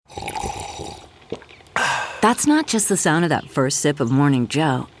That's not just the sound of that first sip of Morning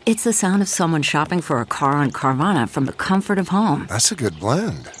Joe. It's the sound of someone shopping for a car on Carvana from the comfort of home. That's a good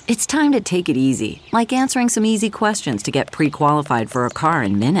blend. It's time to take it easy, like answering some easy questions to get pre-qualified for a car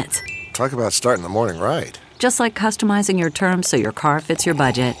in minutes. Talk about starting the morning right. Just like customizing your terms so your car fits your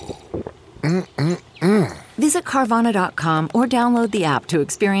budget. Visit Carvana.com or download the app to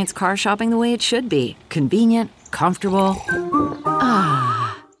experience car shopping the way it should be. Convenient, comfortable.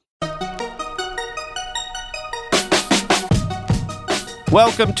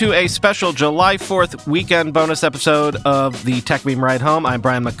 Welcome to a special July 4th weekend bonus episode of the Tech Meme Ride Home. I'm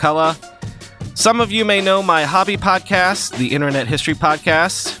Brian McCullough. Some of you may know my hobby podcast, the Internet History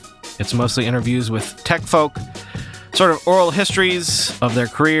Podcast. It's mostly interviews with tech folk, sort of oral histories of their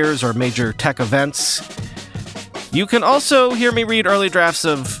careers or major tech events. You can also hear me read early drafts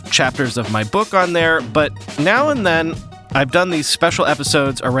of chapters of my book on there, but now and then I've done these special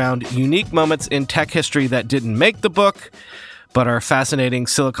episodes around unique moments in tech history that didn't make the book, but are fascinating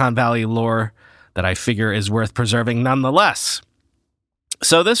Silicon Valley lore that I figure is worth preserving nonetheless.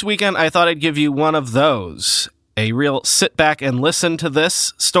 So this weekend, I thought I'd give you one of those, a real sit back and listen to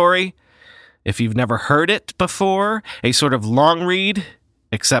this story. If you've never heard it before, a sort of long read,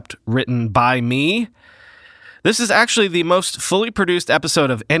 except written by me. This is actually the most fully produced episode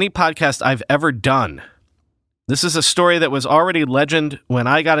of any podcast I've ever done. This is a story that was already legend when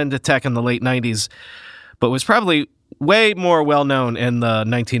I got into tech in the late 90s, but was probably way more well-known in the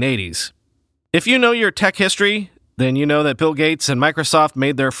 1980s. If you know your tech history, then you know that Bill Gates and Microsoft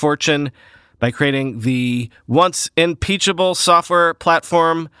made their fortune by creating the once impeachable software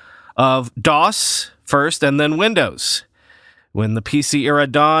platform of DOS first and then Windows. When the PC era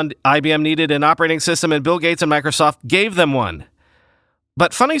dawned, IBM needed an operating system and Bill Gates and Microsoft gave them one.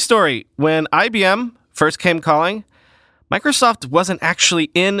 But funny story, when IBM first came calling, Microsoft wasn't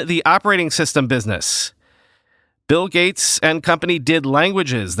actually in the operating system business. Bill Gates and company did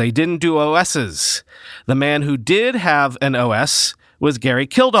languages. They didn't do OSs. The man who did have an OS was Gary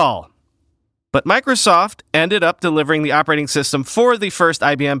Kildall. But Microsoft ended up delivering the operating system for the first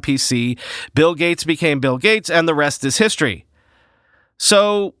IBM PC. Bill Gates became Bill Gates, and the rest is history.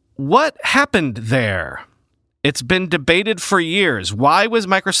 So what happened there? It's been debated for years. Why was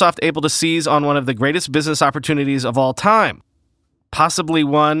Microsoft able to seize on one of the greatest business opportunities of all time? Possibly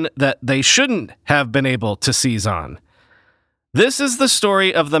one that they shouldn't have been able to seize on. This is the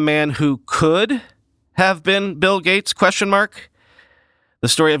story of the man who could have been Bill Gates, ? The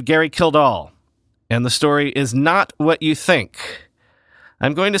story of Gary Kildall. And the story is not what you think.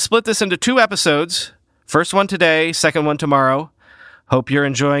 I'm going to split this into 2 episodes. First one today, second one tomorrow. Hope you're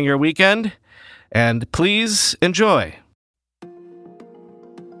enjoying your weekend, and please enjoy.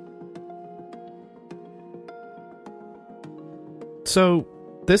 So,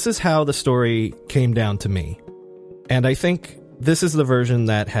 this is how the story came down to me. And I think this is the version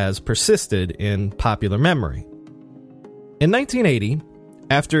that has persisted in popular memory. In 1980,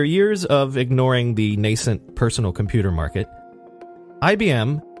 after years of ignoring the nascent personal computer market,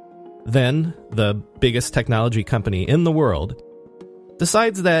 IBM, then the biggest technology company in the world,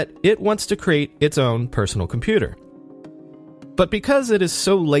 decides that it wants to create its own personal computer. But because it is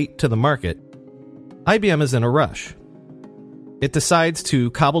so late to the market, IBM is in a rush. It decides to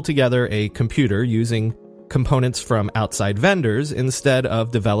cobble together a computer using components from outside vendors instead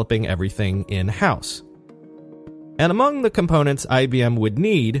of developing everything in-house. And among the components IBM would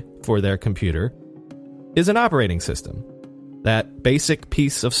need for their computer is an operating system, that basic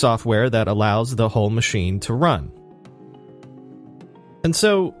piece of software that allows the whole machine to run. And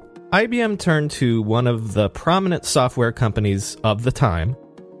so, IBM turned to one of the prominent software companies of the time,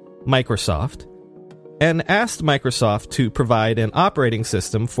 Microsoft, and asked Microsoft to provide an operating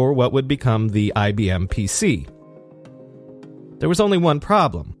system for what would become the IBM PC. There was only one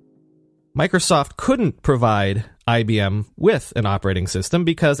problem. Microsoft couldn't provide IBM with an operating system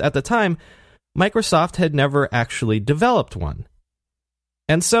because at the time, Microsoft had never actually developed one.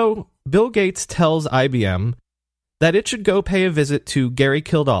 And so, Bill Gates tells IBM that it should go pay a visit to Gary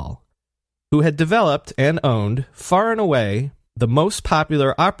Kildall, who had developed and owned, far and away, the most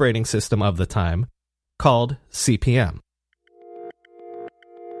popular operating system of the time, called CP/M.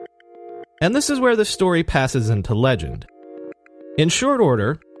 And this is where the story passes into legend. In short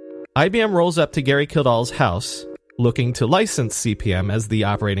order, IBM rolls up to Gary Kildall's house, looking to license CP/M as the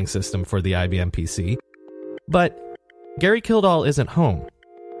operating system for the IBM PC, but Gary Kildall isn't home.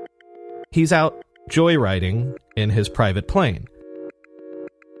 He's out joyriding in his private plane.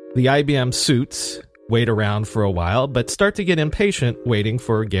 The IBM suits wait around for a while, but start to get impatient waiting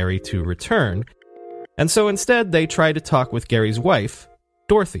for Gary to return, and so instead they try to talk with Gary's wife,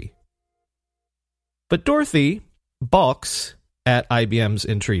 Dorothy. But Dorothy balks at IBM's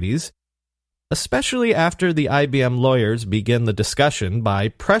entreaties, especially after the IBM lawyers begin the discussion by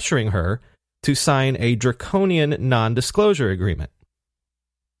pressuring her to sign a draconian non-disclosure agreement.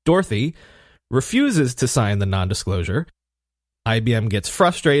 Dorothy refuses to sign the non-disclosure. IBM gets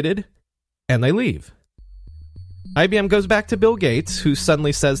frustrated, and they leave. IBM goes back to Bill Gates, who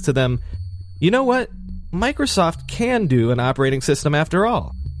suddenly says to them, "You know what? Microsoft can do an operating system after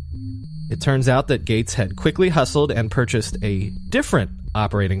all." It turns out that Gates had quickly hustled and purchased a different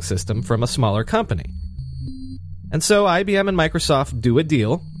operating system from a smaller company. And so IBM and Microsoft do a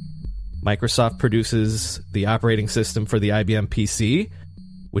deal. Microsoft produces the operating system for the IBM PC,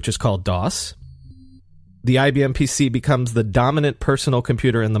 which is called DOS. The IBM PC becomes the dominant personal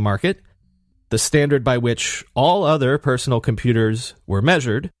computer in the market, the standard by which all other personal computers were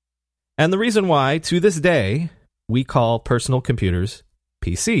measured, and the reason why, to this day, we call personal computers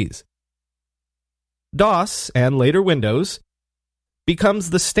PCs. DOS, and later Windows,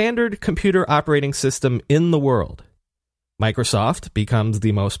 becomes the standard computer operating system in the world. Microsoft becomes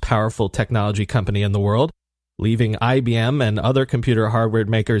the most powerful technology company in the world, leaving IBM and other computer hardware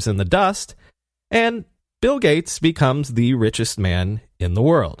makers in the dust, and Bill Gates becomes the richest man in the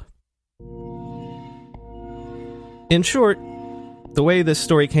world. In short, the way this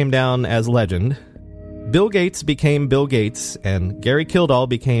story came down as legend, Bill Gates became Bill Gates, and Gary Kildall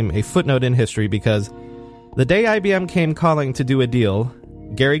became a footnote in history because the day IBM came calling to do a deal,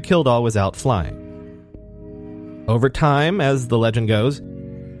 Gary Kildall was out flying. Over time, as the legend goes,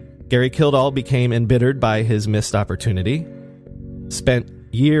 Gary Kildall became embittered by his missed opportunity, spent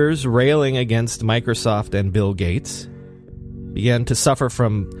years railing against Microsoft and Bill Gates, began to suffer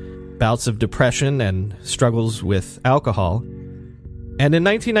from bouts of depression and struggles with alcohol, and in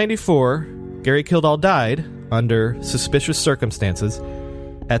 1994, Gary Kildall died under suspicious circumstances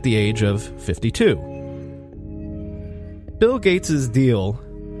at the age of 52. Bill Gates' deal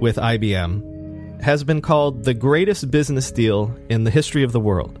with IBM has been called the greatest business deal in the history of the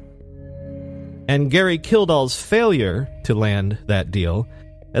world. And Gary Kildall's failure to land that deal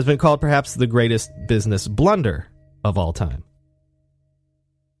has been called perhaps the greatest business blunder of all time.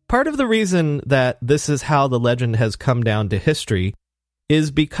 Part of the reason that this is how the legend has come down to history is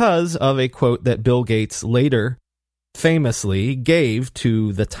because of a quote that Bill Gates later famously gave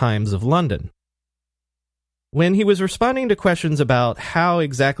to the Times of London. When he was responding to questions about how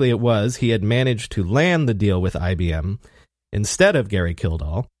exactly it was he had managed to land the deal with IBM instead of Gary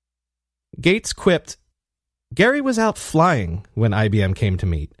Kildall, Gates quipped, "Gary was out flying when IBM came to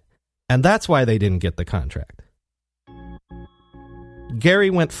meet, and that's why they didn't get the contract." Gary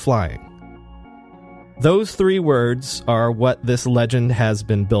went flying. Those three words are what this legend has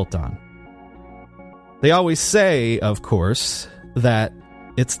been built on. They always say, of course, that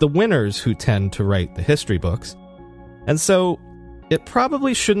it's the winners who tend to write the history books, and so it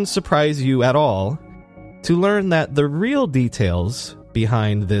probably shouldn't surprise you at all to learn that the real details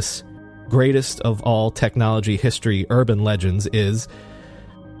behind this greatest of all technology history urban legends is,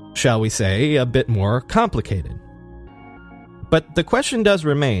 shall we say, a bit more complicated. But the question does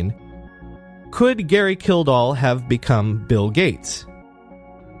remain, could Gary Kildall have become Bill Gates?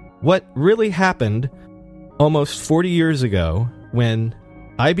 What really happened almost 40 years ago when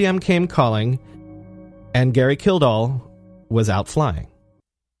IBM came calling and Gary Kildall was out flying?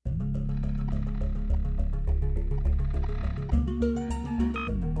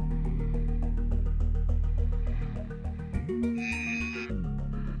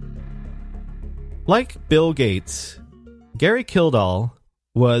 Like Bill Gates, Gary Kildall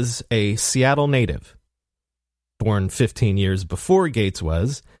was a Seattle native, born 15 years before Gates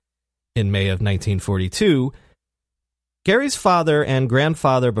was, in May of 1942. Gary's father and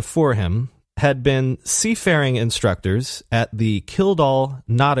grandfather before him had been seafaring instructors at the Kildall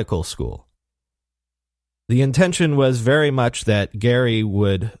Nautical School. The intention was very much that Gary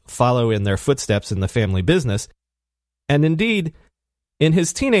would follow in their footsteps in the family business, and indeed, in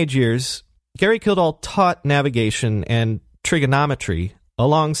his teenage years, Gary Kildall taught navigation and trigonometry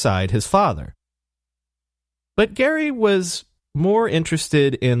alongside his father. But Gary was more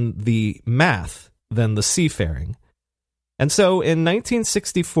interested in the math than the seafaring. And so in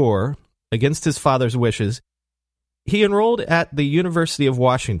 1964, against his father's wishes, he enrolled at the University of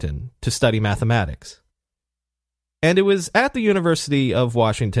Washington to study mathematics. And it was at the University of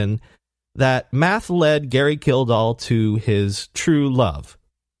Washington that math led Gary Kildall to his true love,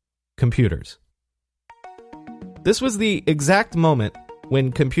 computers. This was the exact moment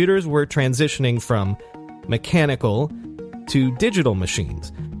when computers were transitioning from mechanical to digital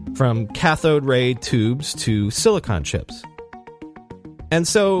machines, from cathode ray tubes to silicon chips. And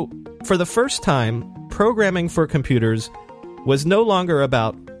so, for the first time, programming for computers was no longer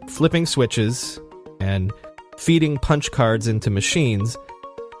about flipping switches and feeding punch cards into machines,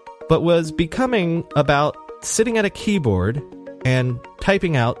 but was becoming about sitting at a keyboard and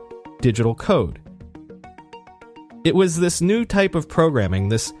typing out digital code. It was this new type of programming,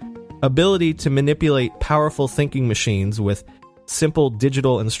 this ability to manipulate powerful thinking machines with simple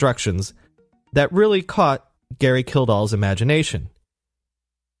digital instructions, that really caught Gary Kildall's imagination.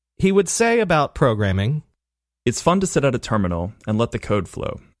 He would say about programming, "It's fun to sit at a terminal and let the code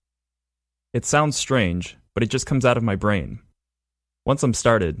flow. It sounds strange, but it just comes out of my brain. Once I'm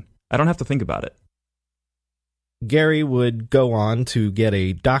started, I don't have to think about it." Gary would go on to get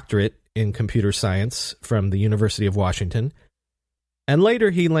a doctorate in computer science from the University of Washington, and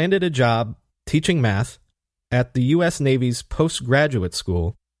later he landed a job teaching math at the U.S. Navy's postgraduate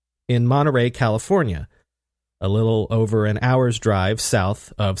school in Monterey, California, a little over an hour's drive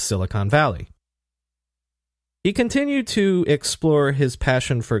south of Silicon Valley. He continued to explore his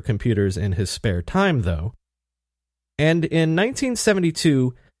passion for computers in his spare time, though, and in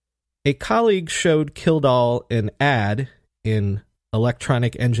 1972, a colleague showed Kildall an ad in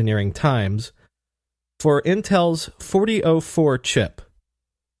Electronic Engineering Times for Intel's 4004 chip,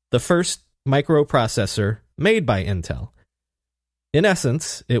 the first microprocessor made by Intel. In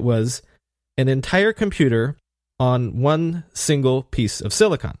essence, it was an entire computer on one single piece of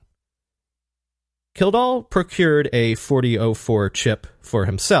silicon. Kildall procured a 4004 chip for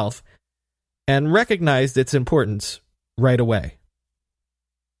himself and recognized its importance right away.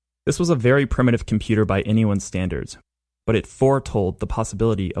 This was a very primitive computer by anyone's standards, but it foretold the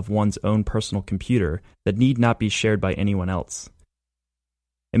possibility of one's own personal computer that need not be shared by anyone else.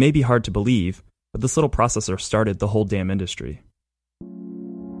 It may be hard to believe, but this little processor started the whole damn industry.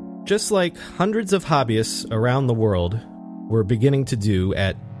 Just like hundreds of hobbyists around the world were beginning to do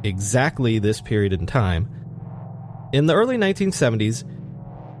at exactly this period in time, in the early 1970s,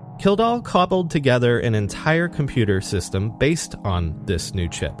 Kildall cobbled together an entire computer system based on this new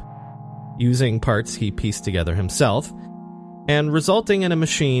chip, using parts he pieced together himself, and resulting in a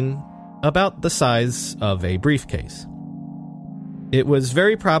machine about the size of a briefcase. It was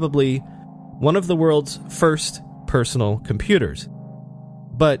very probably one of the world's first personal computers,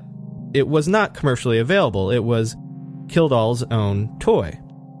 but it was not commercially available. It was Kildall's own toy.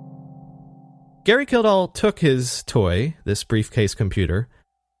 Gary Kildall took his toy, this briefcase computer,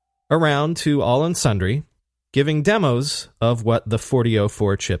 around to all and sundry, giving demos of what the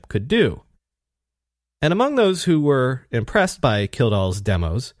 4004 chip could do. And among those who were impressed by Kildall's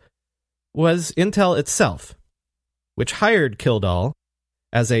demos was Intel itself, which hired Kildall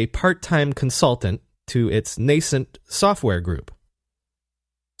as a part-time consultant to its nascent software group.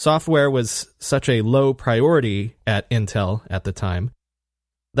 Software was such a low priority at Intel at the time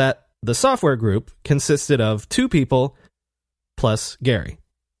that the software group consisted of 2 people plus Gary.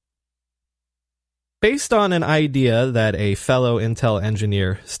 Based on an idea that a fellow Intel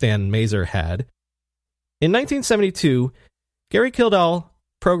engineer, Stan Mazer, had, in 1972, Gary Kildall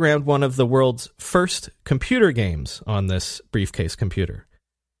programmed one of the world's first computer games on this briefcase computer.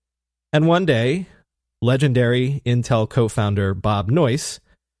 And one day, legendary Intel co-founder Bob Noyce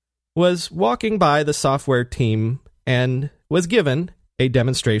was walking by the software team and was given a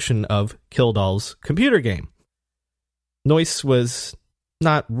demonstration of Kildall's computer game. Noyce was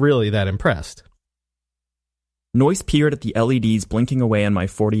not really that impressed. Noyce peered at the LEDs blinking away on my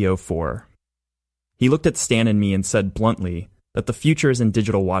 4004. He looked at Stan and me and said bluntly that the future is in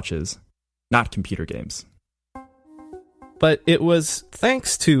digital watches, not computer games. But it was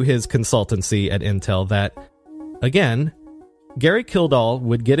thanks to his consultancy at Intel that, again, Gary Kildall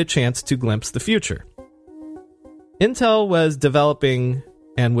would get a chance to glimpse the future. Intel was developing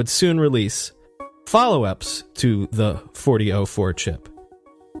and would soon release follow-ups to the 4004 chip,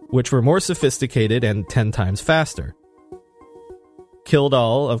 which were more sophisticated and 10 times faster.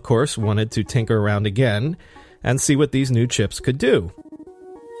 Kildall, of course, wanted to tinker around again and see what these new chips could do.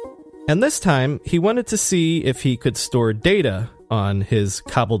 And this time, he wanted to see if he could store data on his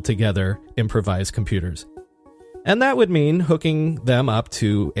cobbled-together improvised computers. And that would mean hooking them up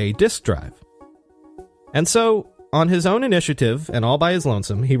to a disk drive. And so, on his own initiative and all by his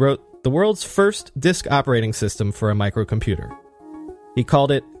lonesome, he wrote the world's first disk operating system for a microcomputer. He called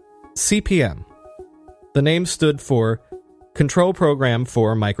it CPM. The name stood for Control Program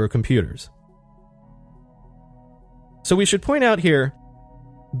for Microcomputers. So we should point out here,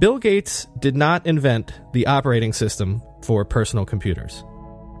 Bill Gates did not invent the operating system for personal computers.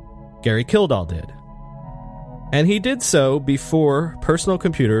 Gary Kildall did. And he did so before personal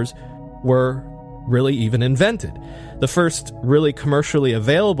computers were really even invented. The first really commercially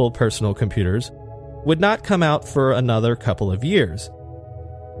available personal computers would not come out for another couple of years.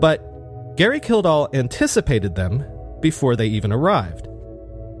 But Gary Kildall anticipated them before they even arrived.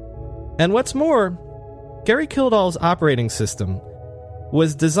 And what's more, Gary Kildall's operating system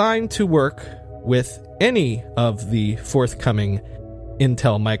was designed to work with any of the forthcoming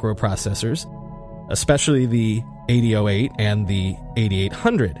Intel microprocessors, especially the 8008 and the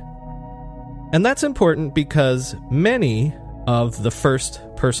 8800. And that's important because many of the first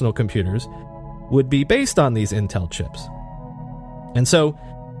personal computers would be based on these Intel chips. And so,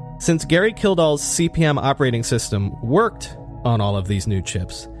 since Gary Kildall's CP/M operating system worked on all of these new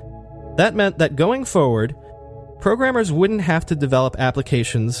chips, that meant that going forward, programmers wouldn't have to develop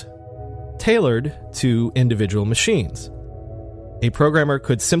applications tailored to individual machines. A programmer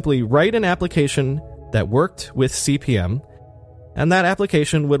could simply write an application that worked with CP/M, and that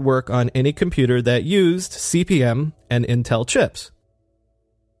application would work on any computer that used CP/M and Intel chips.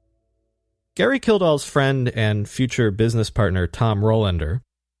 Gary Kildall's friend and future business partner Tom Rolander,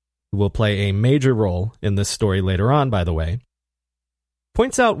 who will play a major role in this story later on, by the way,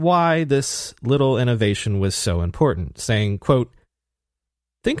 points out why this little innovation was so important, saying, quote,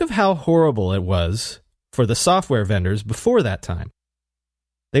 "Think of how horrible it was for the software vendors before that time.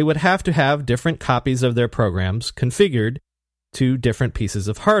 They would have to have different copies of their programs configured to different pieces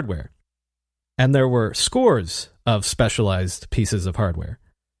of hardware. And there were scores of specialized pieces of hardware.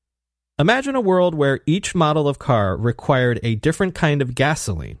 Imagine a world where each model of car required a different kind of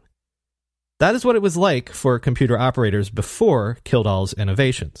gasoline. That is what it was like for computer operators before Kildall's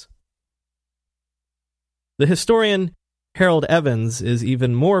innovations." The historian Harold Evans is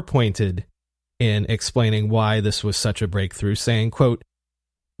even more pointed in explaining why this was such a breakthrough, saying, quote,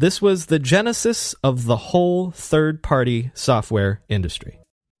 "This was the genesis of the whole third-party software industry."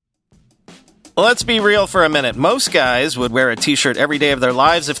 Let's be real for a minute. Most guys would wear a t-shirt every day of their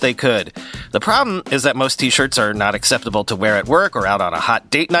lives if they could. The problem is that most t-shirts are not acceptable to wear at work or out on a hot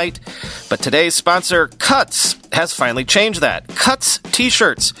date night. But today's sponsor, Cuts, has finally changed that. Cuts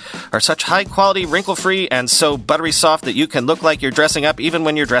t-shirts are such high-quality, wrinkle-free, and so buttery soft that you can look like you're dressing up even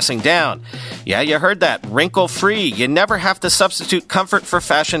when you're dressing down. Yeah, you heard that. Wrinkle-free. You never have to substitute comfort for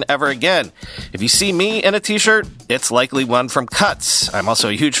fashion ever again. If you see me in a t-shirt, it's likely one from Cuts. I'm also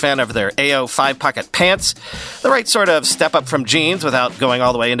a huge fan of their AO 5-pocket pants. The right sort of step up from jeans without going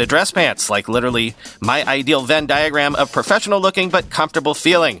all the way into dress pants, like literally my ideal Venn diagram of professional looking but comfortable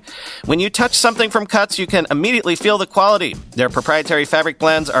feeling. When you touch something from Cuts, you can immediately feel the quality. Their proprietary fabric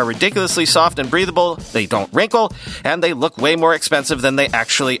blends are ridiculously soft and breathable, they don't wrinkle, and they look way more expensive than they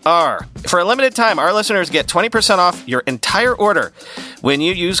actually are. For a limited time, our listeners get 20% off your entire order when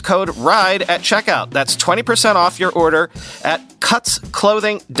you use code RIDE at checkout. That's 20% off your order at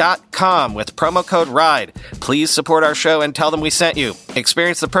cutsclothing.com with promo code RIDE. Please support our show and tell them we sent you.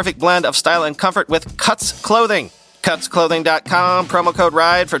 Experience the perfect blend of style and comfort with Cuts Clothing. Cutsclothing.com, promo code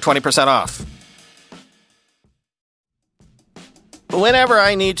RIDE for 20% off. Whenever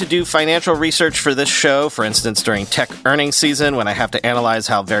I need to do financial research for this show, for instance during tech earnings season when I have to analyze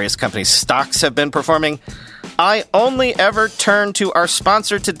how various companies' stocks have been performing, I only ever turn to our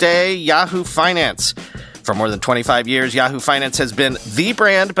sponsor today, Yahoo Finance. For more than 25 years, Yahoo Finance has been the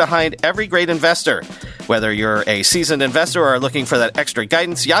brand behind every great investor. Whether you're a seasoned investor or are looking for that extra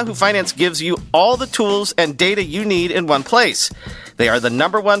guidance, Yahoo Finance gives you all the tools and data you need in one place. They are the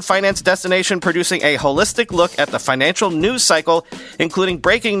 #1 finance destination producing a holistic look at the financial news cycle, including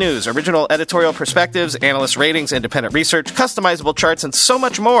breaking news, original editorial perspectives, analyst ratings, independent research, customizable charts, and so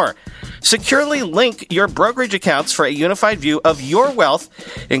much more. Securely link your brokerage accounts for a unified view of your wealth,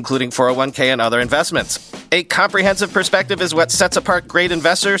 including 401k and other investments. A comprehensive perspective is what sets apart great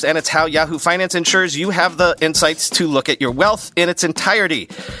investors, and it's how Yahoo Finance ensures you have the insights to look at your wealth in its entirety.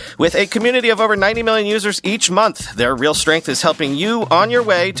 With a community of over 90 million users each month, their real strength is helping you on your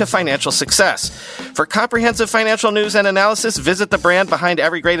way to financial success. For comprehensive financial news and analysis, visit the brand behind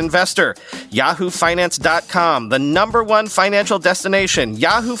every great investor, yahoofinance.com, the #1 financial destination,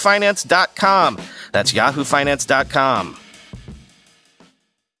 yahoofinance.com. That's yahoofinance.com.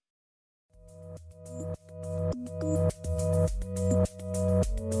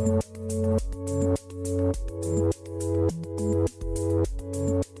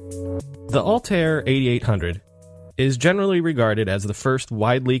 The Altair 8800 is generally regarded as the first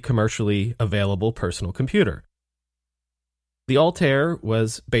widely commercially available personal computer. The Altair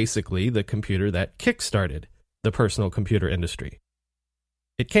was basically the computer that kick-started the personal computer industry.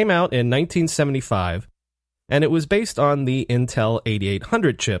 It came out in 1975, and it was based on the Intel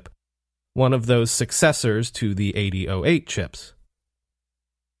 8800 chip, one of those successors to the 8008 chips.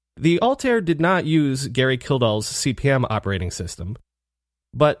 The Altair did not use Gary Kildall's CP/M operating system,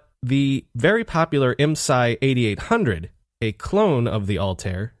 but the very popular IMSI 8800, a clone of the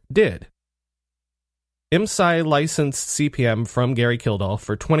Altair, did. IMSI licensed CP/M from Gary Kildall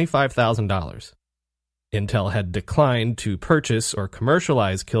for $25,000. Intel had declined to purchase or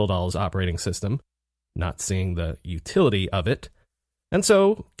commercialize Kildall's operating system, not seeing the utility of it, and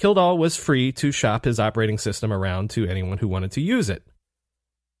so Kildall was free to shop his operating system around to anyone who wanted to use it.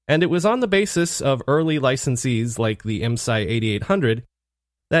 And it was on the basis of early licensees like the IMSI 8800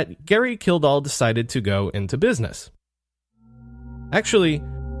 that Gary Kildall decided to go into business. Actually,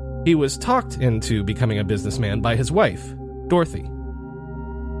 he was talked into becoming a businessman by his wife, Dorothy.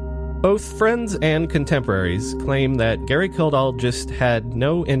 Both friends and contemporaries claim that Gary Kildall just had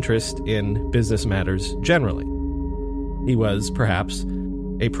no interest in business matters generally. He was, perhaps,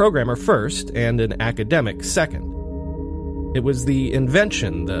 a programmer first and an academic second. It was the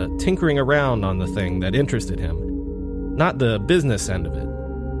invention, the tinkering around on the thing that interested him, not the business end of it.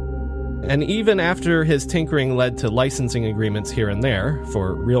 And even after his tinkering led to licensing agreements here and there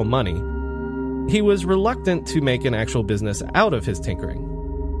for real money, he was reluctant to make an actual business out of his tinkering.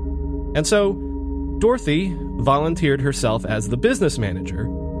 And so, Dorothy volunteered herself as the business manager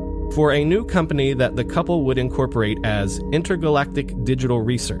for a new company that the couple would incorporate as Intergalactic Digital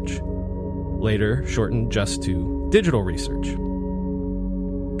Research, later shortened just to Digital Research.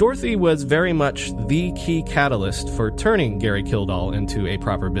 Dorothy was very much the key catalyst for turning Gary Kildall into a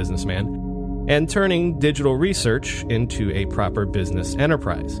proper businessman and turning Digital Research into a proper business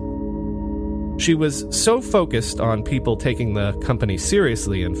enterprise. She was so focused on people taking the company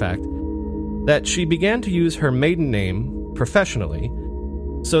seriously, in fact, that she began to use her maiden name professionally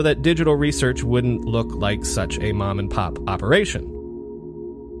so that Digital Research wouldn't look like such a mom-and-pop operation.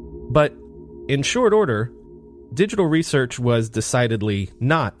 But in short order, Digital Research was decidedly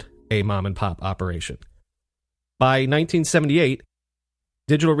not a mom-and-pop operation. By 1978,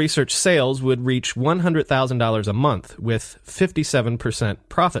 Digital Research sales would reach $100,000 a month with 57%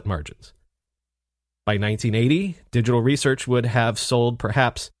 profit margins. By 1980, Digital Research would have sold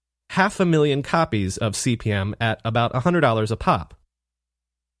perhaps 500,000 copies of CP/M at about $100 a pop.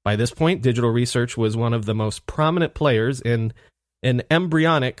 By this point, Digital Research was one of the most prominent players in an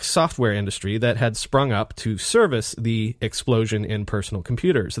embryonic software industry that had sprung up to service the explosion in personal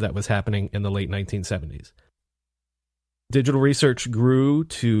computers that was happening in the late 1970s. Digital Research grew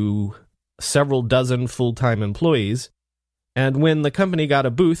to several dozen full-time employees, and when the company got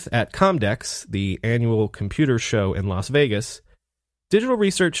a booth at Comdex, the annual computer show in Las Vegas, Digital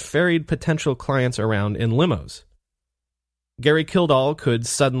Research ferried potential clients around in limos. Gary Kildall could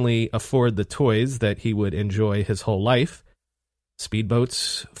suddenly afford the toys that he would enjoy his whole life: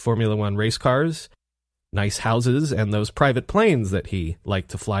 speedboats, Formula One race cars, nice houses, and those private planes that he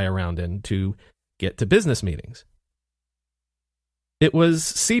liked to fly around in to get to business meetings. It was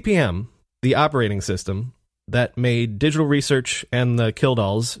CP/M, the operating system, that made Digital Research and the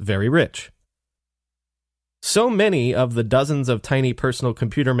Kildalls very rich. So many of the dozens of tiny personal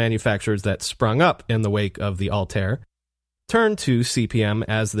computer manufacturers that sprung up in the wake of the Altair turned to CP/M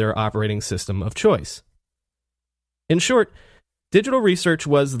as their operating system of choice. In short, Digital Research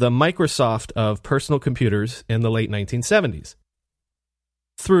was the Microsoft of personal computers in the late 1970s.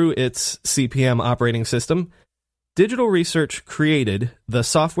 Through its CP/M operating system, Digital Research created the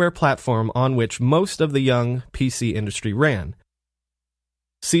software platform on which most of the young PC industry ran.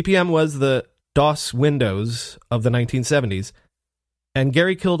 CP/M was the DOS Windows of the 1970s, and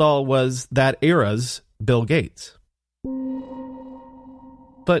Gary Kildall was that era's Bill Gates.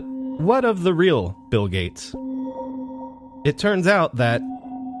 But what of the real Bill Gates? It turns out that,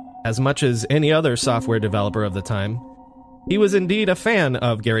 as much as any other software developer of the time, he was indeed a fan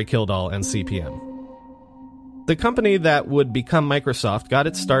of Gary Kildall and CP/M. The company that would become Microsoft got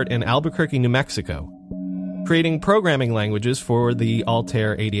its start in Albuquerque, New Mexico, creating programming languages for the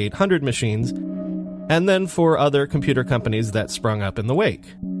Altair 8800 machines, and then for other computer companies that sprung up in the wake.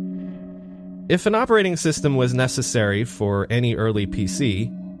 If an operating system was necessary for any early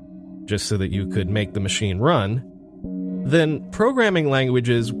PC, just so that you could make the machine run, then programming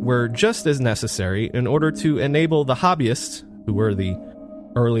languages were just as necessary in order to enable the hobbyists, who were the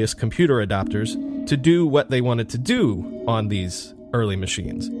earliest computer adopters, to do what they wanted to do on these early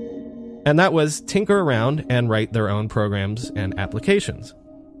machines. And that was tinker around and write their own programs and applications.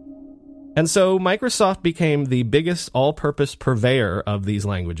 And so Microsoft became the biggest all-purpose purveyor of these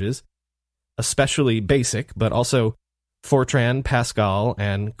languages, especially BASIC, but also Fortran, Pascal,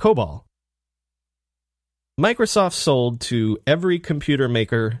 and COBOL. Microsoft sold to every computer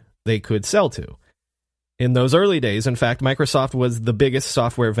maker they could sell to. In those early days, in fact, Microsoft was the biggest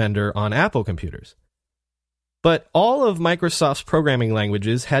software vendor on Apple computers. But all of Microsoft's programming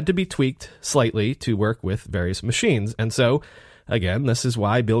languages had to be tweaked slightly to work with various machines. And so, again, this is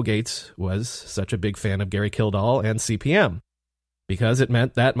why Bill Gates was such a big fan of Gary Kildall and CP/M, because it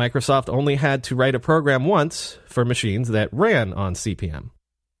meant that Microsoft only had to write a program once for machines that ran on CP/M.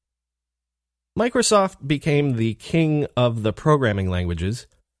 Microsoft became the king of the programming languages,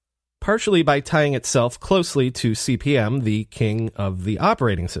 partially by tying itself closely to CP/M, the king of the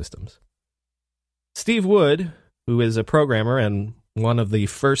operating systems. Steve Wood, who is a programmer and one of the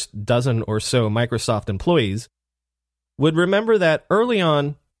first dozen or so Microsoft employees, would remember that early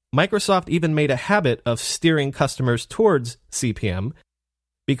on, Microsoft even made a habit of steering customers towards CP/M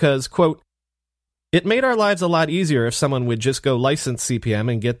because, quote, "It made our lives a lot easier if someone would just go license CP/M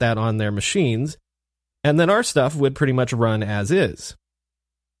and get that on their machines, and then our stuff would pretty much run as is."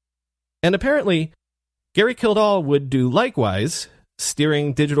 And apparently, Gary Kildall would do likewise,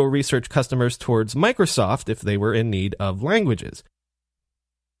 steering digital research customers towards Microsoft if they were in need of languages.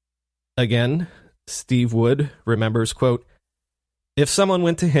 Again, Steve Wood remembers, quote, "If someone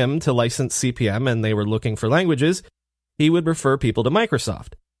went to him to license CP/M and they were looking for languages, he would refer people to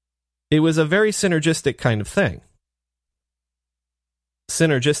Microsoft. It was a very synergistic kind of thing."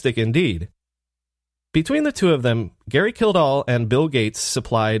 Synergistic indeed. Between the two of them, Gary Kildall and Bill Gates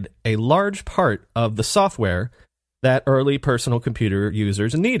supplied a large part of the software that early personal computer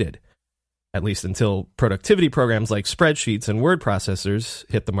users needed, at least until productivity programs like spreadsheets and word processors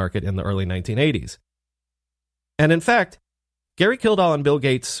hit the market in the early 1980s. And in fact, Gary Kildall and Bill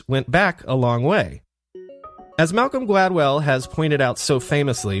Gates went back a long way. As Malcolm Gladwell has pointed out so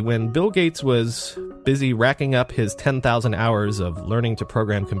famously, when Bill Gates was busy racking up his 10,000 hours of learning to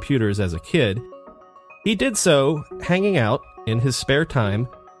program computers as a kid, he did so hanging out in his spare time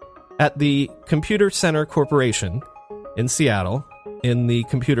at the Computer Center Corporation in Seattle, in the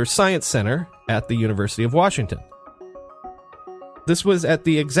Computer Science Center at the University of Washington. This was at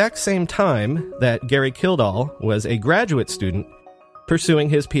the exact same time that Gary Kildall was a graduate student pursuing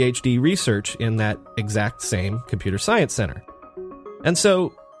his PhD research in that exact same Computer Science Center. And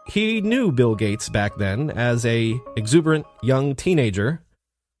so he knew Bill Gates back then as a exuberant young teenager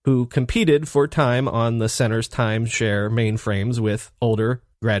who competed for time on the center's timeshare mainframes with older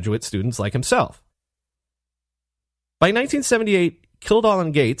graduate students like himself. By 1978, Kildall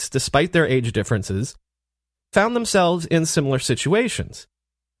and Gates, despite their age differences, found themselves in similar situations.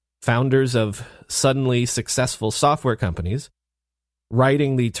 Founders of suddenly successful software companies,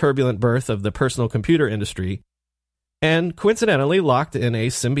 riding the turbulent birth of the personal computer industry, and coincidentally locked in a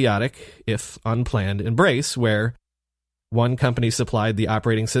symbiotic, if unplanned, embrace where one company supplied the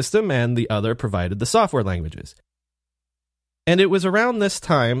operating system and the other provided the software languages. And it was around this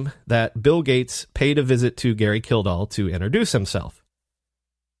time that Bill Gates paid a visit to Gary Kildall to introduce himself.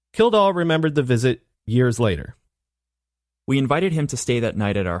 Kildall remembered the visit years later. "We invited him to stay that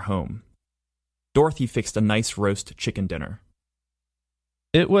night at our home. Dorothy fixed a nice roast chicken dinner."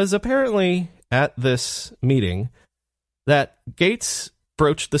 It was apparently at this meeting that Gates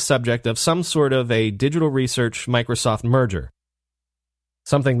broached the subject of some sort of a digital research Microsoft merger,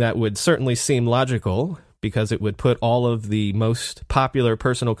 something that would certainly seem logical because it would put all of the most popular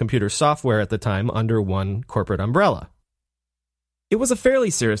personal computer software at the time under one corporate umbrella. It was a fairly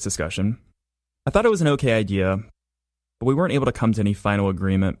serious discussion. I thought it was an okay idea, but we weren't able to come to any final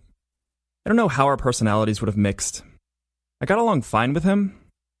agreement. I don't know how our personalities would have mixed. I got along fine with him,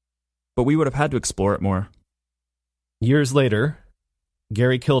 but we would have had to explore it more. Years later,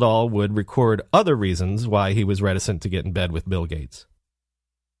 Gary Kildall would record other reasons why he was reticent to get in bed with Bill Gates.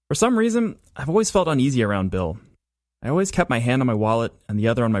 For some reason, I've always felt uneasy around Bill. I always kept my hand on my wallet and the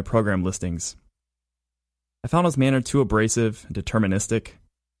other on my program listings. I found his manner too abrasive and deterministic,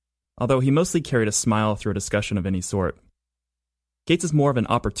 although he mostly carried a smile through a discussion of any sort. Gates is more of an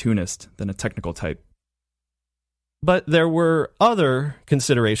opportunist than a technical type. But there were other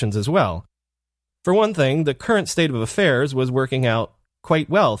considerations as well. For one thing, the current state of affairs was working out quite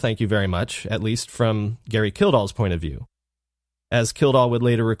well, thank you very much, at least from Gary Kildall's point of view. As Kildall would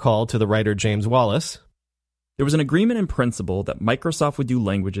later recall to the writer James Wallace, "There was an agreement in principle that Microsoft would do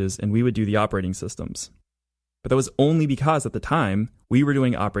languages and we would do the operating systems. But that was only because at the time, we were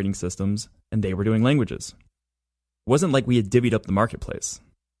doing operating systems and they were doing languages. It wasn't like we had divvied up the marketplace."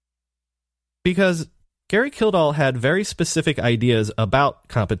 Because Gary Kildall had very specific ideas about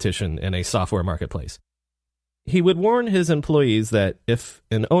competition in a software marketplace. He would warn his employees that if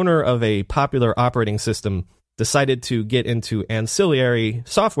an owner of a popular operating system decided to get into ancillary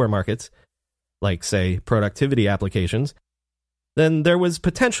software markets, like, say, productivity applications, then there was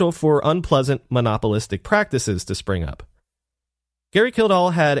potential for unpleasant monopolistic practices to spring up. Gary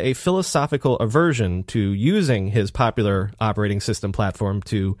Kildall had a philosophical aversion to using his popular operating system platform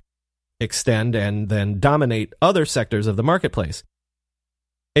to extend and then dominate other sectors of the marketplace.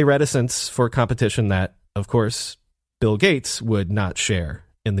 A reticence for competition that, of course, Bill Gates would not share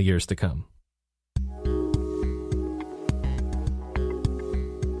in the years to come.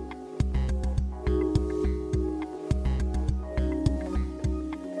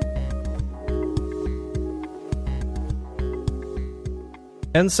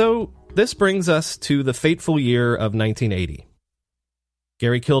 And so, this brings us to the fateful year of 1980.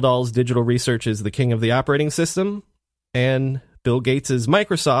 Gary Kildall's digital research is the king of the operating system, and Bill Gates'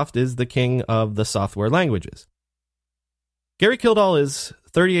 Microsoft is the king of the software languages. Gary Kildall is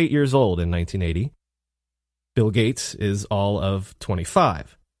 38 years old in 1980. Bill Gates is all of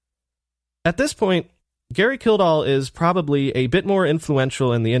 25. At this point, Gary Kildall is probably a bit more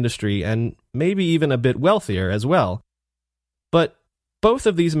influential in the industry and maybe even a bit wealthier as well. But both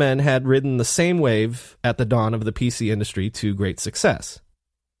of these men had ridden the same wave at the dawn of the PC industry to great success.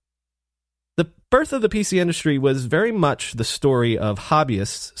 The birth of the PC industry was very much the story of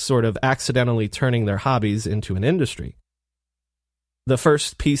hobbyists sort of accidentally turning their hobbies into an industry. The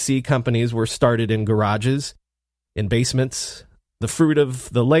first PC companies were started in garages, in basements, the fruit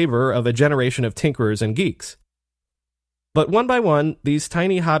of the labor of a generation of tinkerers and geeks. But one by one, these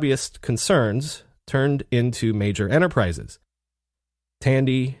tiny hobbyist concerns turned into major enterprises.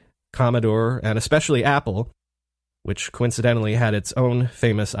 Tandy, Commodore, and especially Apple, which coincidentally had its own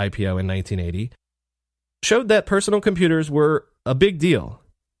famous IPO in 1980, showed that personal computers were a big deal,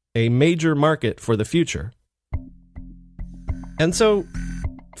 a major market for the future. And so,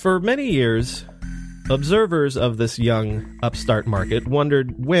 for many years, observers of this young upstart market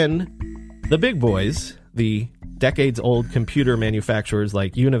wondered when the big boys, the decades-old computer manufacturers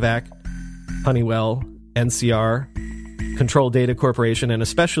like Univac, Honeywell, NCR, Control Data Corporation, and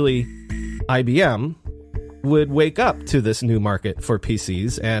especially IBM, would wake up to this new market for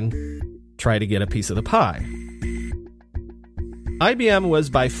PCs and try to get a piece of the pie. IBM was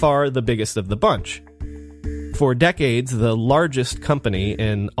by far the biggest of the bunch. For decades, the largest company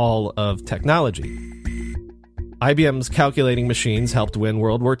in all of technology. IBM's calculating machines helped win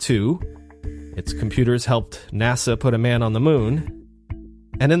World War II. Its computers helped NASA put a man on the moon.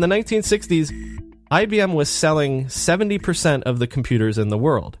 And in the 1960s, IBM was selling 70% of the computers in the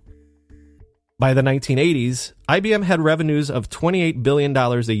world. By the 1980s, IBM had revenues of $28 billion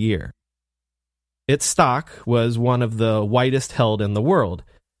a year. Its stock was one of the widest held in the world.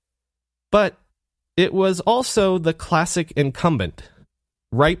 But it was also the classic incumbent,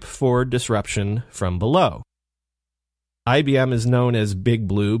 ripe for disruption from below. IBM is known as Big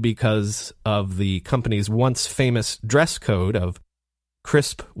Blue because of the company's once famous dress code of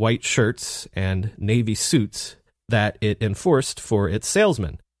crisp white shirts and navy suits that it enforced for its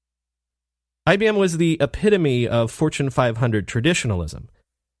salesmen. IBM was the epitome of Fortune 500 traditionalism.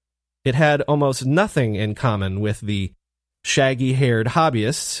 It had almost nothing in common with the shaggy-haired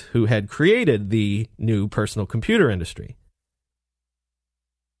hobbyists who had created the new personal computer industry.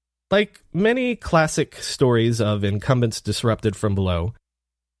 Like many classic stories of incumbents disrupted from below,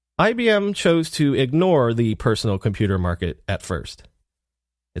 IBM chose to ignore the personal computer market at first.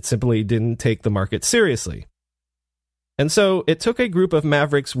 It simply didn't take the market seriously. And so it took a group of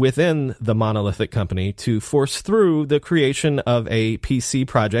mavericks within the monolithic company to force through the creation of a PC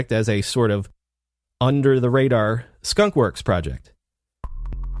project as a sort of under-the-radar skunkworks project.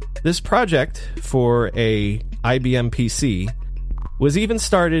 This project for a IBM PC was even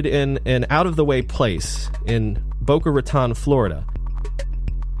started in an out-of-the-way place in Boca Raton, Florida.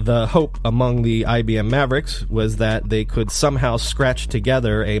 The hope among the IBM Mavericks was that they could somehow scratch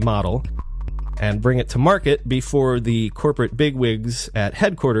together a model and bring it to market before the corporate bigwigs at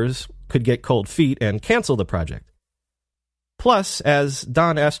headquarters could get cold feet and cancel the project. Plus, as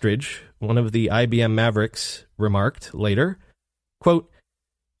Don Estridge, one of the IBM Mavericks, remarked later, quote,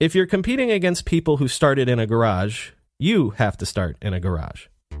 "If you're competing against people who started in a garage, you have to start in a garage."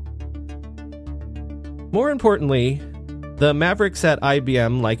 More importantly, the Mavericks at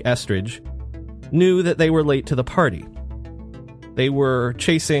IBM, like Estridge, knew that they were late to the party. They were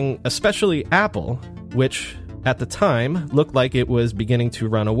chasing especially Apple, which at the time looked like it was beginning to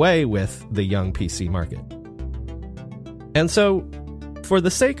run away with the young PC market. And so, for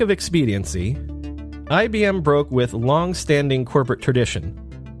the sake of expediency, IBM broke with long-standing corporate tradition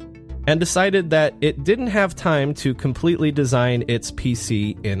and decided that it didn't have time to completely design its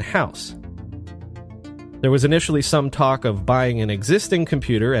PC in-house. There was initially some talk of buying an existing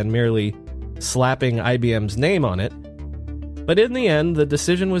computer and merely slapping IBM's name on it, But in the end, the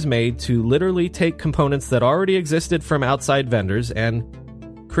decision was made to literally take components that already existed from outside vendors and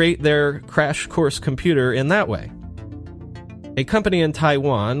create their crash course computer in that way. A company in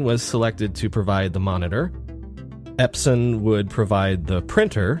Taiwan was selected to provide the monitor. Epson would provide the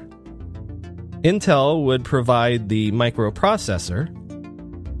printer. Intel would provide the microprocessor.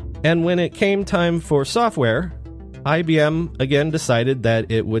 And when it came time for software, IBM again decided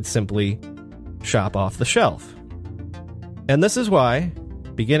that it would simply shop off the shelf. And this is why,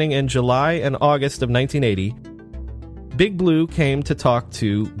 beginning in July and August of 1980, Big Blue came to talk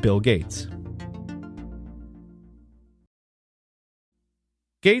to Bill Gates.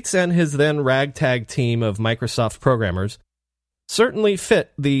 Gates and his then ragtag team of Microsoft programmers certainly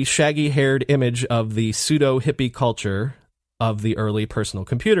fit the shaggy-haired image of the pseudo-hippie culture of the early personal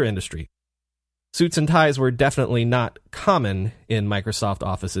computer industry. Suits and ties were definitely not common in Microsoft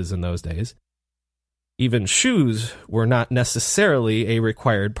offices in those days. Even shoes were not necessarily a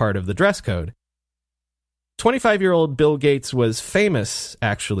required part of the dress code. 25-year-old Bill Gates was famous,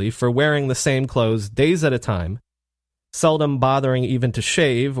 actually, for wearing the same clothes days at a time, seldom bothering even to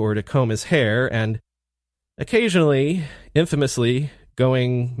shave or to comb his hair, and occasionally, infamously,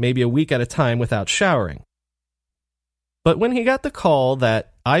 going maybe a week at a time without showering. But when he got the call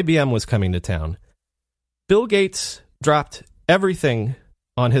that IBM was coming to town, Bill Gates dropped everything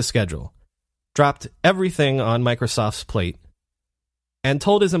on his schedule, dropped everything on Microsoft's plate, and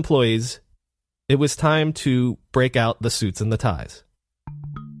told his employees it was time to break out the suits and the ties.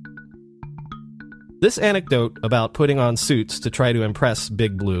 This anecdote about putting on suits to try to impress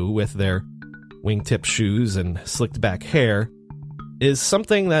Big Blue with their wingtip shoes and slicked-back hair is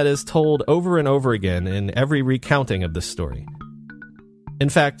something that is told over and over again in every recounting of this story. In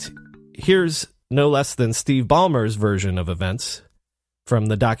fact, here's no less than Steve Ballmer's version of events from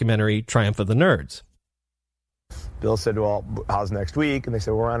the documentary Triumph of the Nerds. Bill said, well, how's next week? And they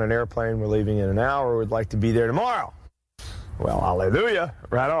said, we're on an airplane, we're leaving in an hour, we'd like to be there tomorrow. Well, hallelujah,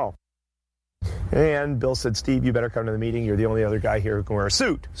 right on. And Bill said, Steve, you better come to the meeting. You're the only other guy here who can wear a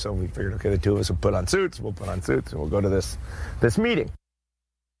suit. So we figured, okay, the two of us will put on suits, and we'll go to this meeting.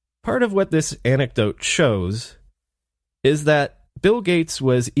 Part of what this anecdote shows is that Bill Gates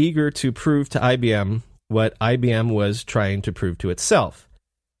was eager to prove to IBM what IBM was trying to prove to itself,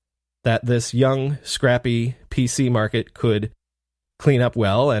 that this young, scrappy PC market could clean up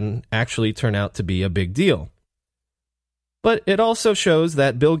well and actually turn out to be a big deal. But it also shows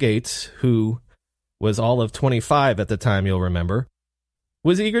that Bill Gates, who was all of 25 at the time, you'll remember,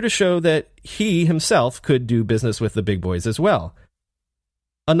 was eager to show that he himself could do business with the big boys as well.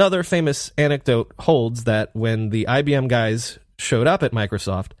 Another famous anecdote holds that when the IBM guys showed up at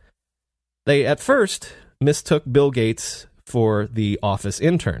Microsoft, they at first mistook Bill Gates for the office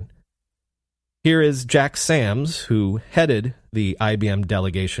intern. Here is Jack Sams, who headed the IBM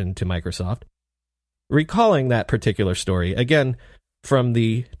delegation to Microsoft, recalling that particular story, again, from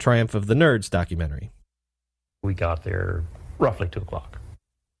the Triumph of the Nerds documentary. We got there roughly 2 o'clock.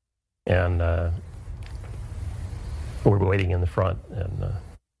 And we were waiting in the front, and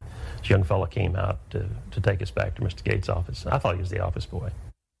this young fella came out to take us back to Mr. Gates' office. I thought he was the office boy.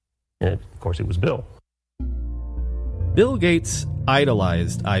 And, of course, it was Bill. Bill Gates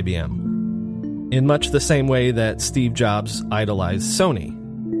idolized IBM, in much the same way that Steve Jobs idolized Sony.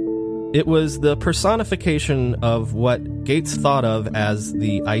 It was the personification of what Gates thought of as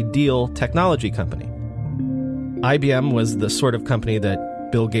the ideal technology company. IBM was the sort of company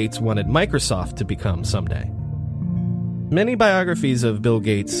that Bill Gates wanted Microsoft to become someday. Many biographies of Bill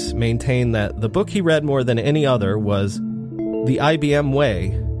Gates maintain that the book he read more than any other was The IBM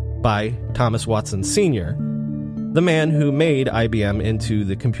Way by Thomas Watson Sr., the man who made IBM into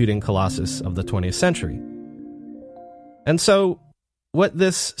the computing colossus of the 20th century. And so, what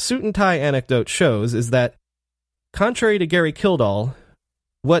this suit and tie anecdote shows is that, contrary to Gary Kildall,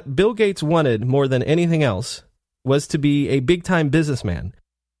 what Bill Gates wanted more than anything else was to be a big-time businessman,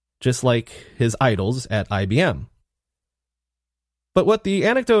 just like his idols at IBM. But what the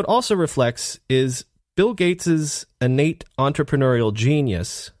anecdote also reflects is Bill Gates' innate entrepreneurial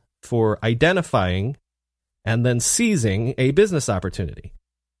genius for identifying and then seizing a business opportunity.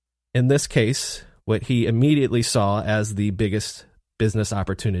 In this case, what he immediately saw as the biggest business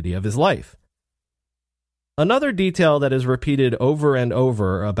opportunity of his life. Another detail that is repeated over and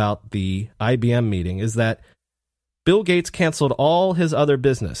over about the IBM meeting is that Bill Gates canceled all his other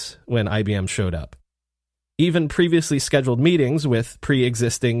business when IBM showed up, even previously scheduled meetings with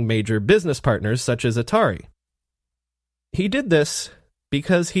pre-existing major business partners such as Atari. He did this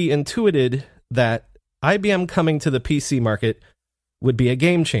because he intuited that IBM coming to the PC market would be a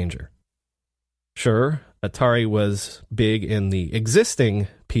game changer. Sure, Atari was big in the existing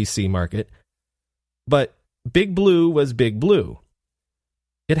PC market, but Big Blue was Big Blue.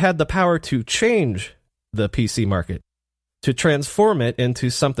 It had the power to change the PC market, to transform it into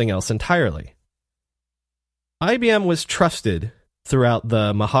something else entirely. IBM was trusted throughout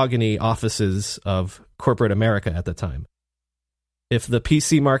the mahogany offices of corporate America at the time. If the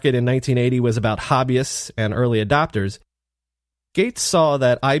PC market in 1980 was about hobbyists and early adopters, Gates saw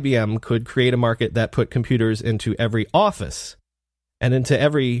that IBM could create a market that put computers into every office and into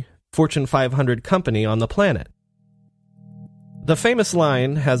every Fortune 500 company on the planet. The famous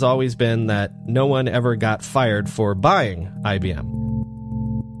line has always been that no one ever got fired for buying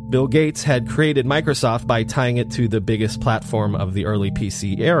IBM. Bill Gates had created Microsoft by tying it to the biggest platform of the early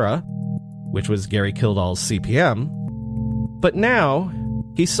PC era, which was Gary Kildall's CP/M. But now,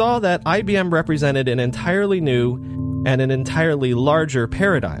 he saw that IBM represented an entirely new and an entirely larger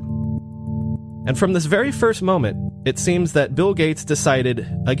paradigm. And from this very first moment, it seems that Bill Gates decided,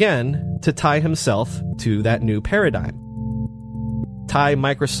 again, to tie himself to that new paradigm. Tie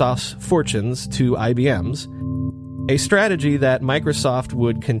Microsoft's fortunes to IBM's, a strategy that Microsoft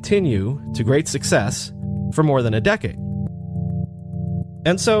would continue to great success for more than a decade.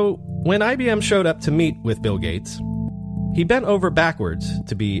 And so, when IBM showed up to meet with Bill Gates, he bent over backwards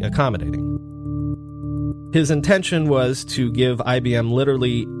to be accommodating. His intention was to give IBM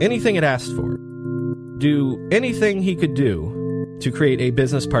literally anything it asked for, do anything he could do to create a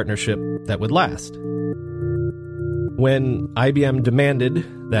business partnership that would last. When IBM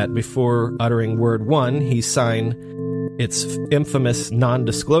demanded that before uttering word one, he sign its infamous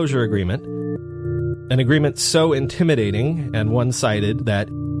non-disclosure agreement, an agreement so intimidating and one-sided that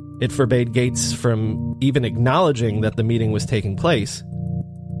it forbade Gates from even acknowledging that the meeting was taking place,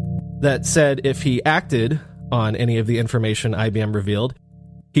 that said if he acted on any of the information IBM revealed,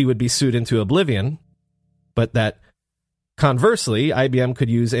 he would be sued into oblivion, but that conversely, IBM could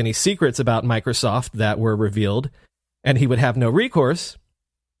use any secrets about Microsoft that were revealed, and he would have no recourse.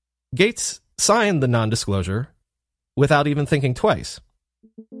 Gates signed the non-disclosure without even thinking twice.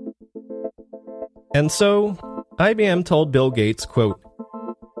 And so, IBM told Bill Gates, quote,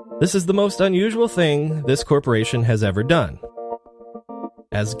 "This is the most unusual thing this corporation has ever done."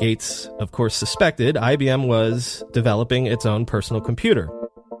 As Gates, of course, suspected, IBM was developing its own personal computer.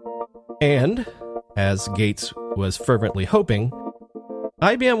 And, as Gates was fervently hoping,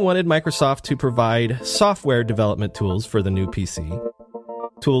 IBM wanted Microsoft to provide software development tools for the new PC,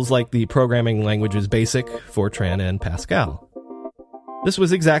 tools like the programming languages BASIC, Fortran, and Pascal. This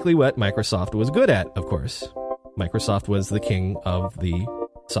was exactly what Microsoft was good at, of course. Microsoft was the king of the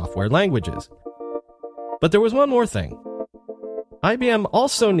software languages. But there was one more thing. IBM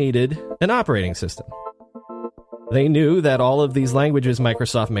also needed an operating system. They knew that all of these languages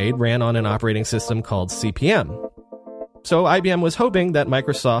Microsoft made ran on an operating system called CP/M. So IBM was hoping that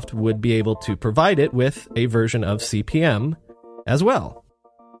Microsoft would be able to provide it with a version of CP/M as well.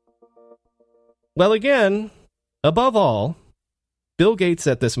 Well, again, above all, Bill Gates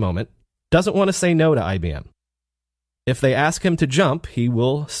at this moment doesn't want to say no to IBM. If they ask him to jump, he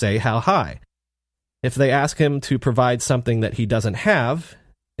will say how high. If they ask him to provide something that he doesn't have,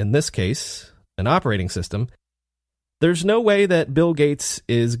 in this case, an operating system, there's no way that Bill Gates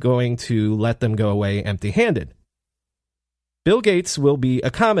is going to let them go away empty-handed. Bill Gates will be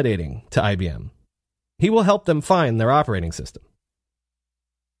accommodating to IBM. He will help them find their operating system.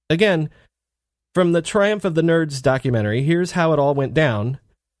 Again, from the Triumph of the Nerds documentary, here's how it all went down,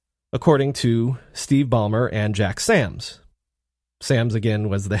 according to Steve Ballmer and Jack Sams. Sams, again,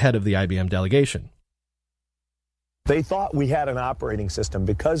 was the head of the IBM delegation. They thought we had an operating system.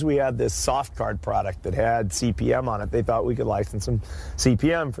 Because we had this soft card product that had CP/M on it, they thought we could license some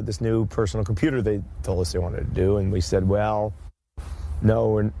CP/M for this new personal computer they told us they wanted to do. And we said, well,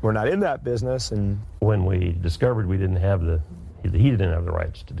 no, we're not in that business. And when we discovered we didn't have he didn't have the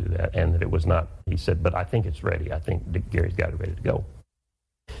rights to do that, and that it was not, he said, but I think it's ready. I think Gary's got it ready to go.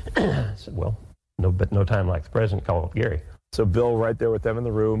 I said, well, no time like the present, call up Gary. So Bill, right there with them in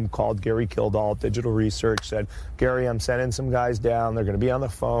the room, called Gary Kildall, Digital Research, said, Gary, I'm sending some guys down. They're going to be on the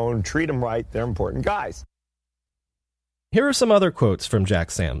phone. Treat them right. They're important guys. Here are some other quotes from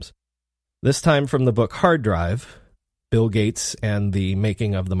Jack Sams. This time from the book Hard Drive, Bill Gates and the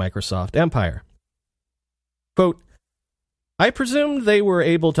Making of the Microsoft Empire. Quote, "I presumed they were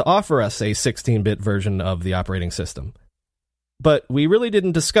able to offer us a 16-bit version of the operating system. But we really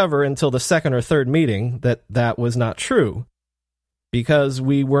didn't discover until the second or third meeting that that was not true, because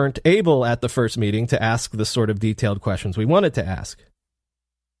we weren't able at the first meeting to ask the sort of detailed questions we wanted to ask.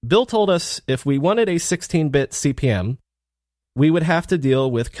 Bill told us if we wanted a 16-bit CP/M, we would have to deal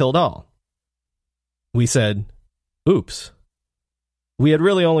with Kildall. We said, oops. We had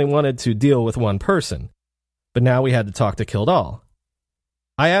really only wanted to deal with one person, but now we had to talk to Kildall.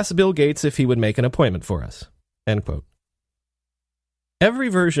 I asked Bill Gates if he would make an appointment for us." End quote. Every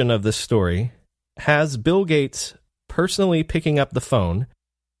version of this story has Bill Gates personally picking up the phone,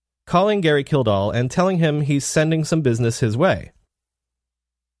 calling Gary Kildall, and telling him he's sending some business his way.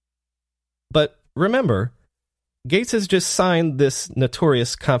 But remember, Gates has just signed this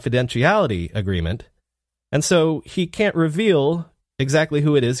notorious confidentiality agreement, and so he can't reveal exactly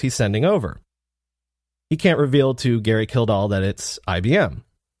who it is he's sending over. He can't reveal to Gary Kildall that it's IBM.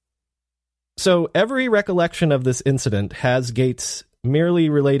 So every recollection of this incident has Gates merely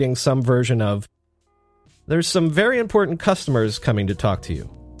relating some version of, "There's some very important customers coming to talk to you.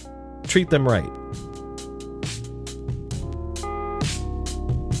 Treat them right."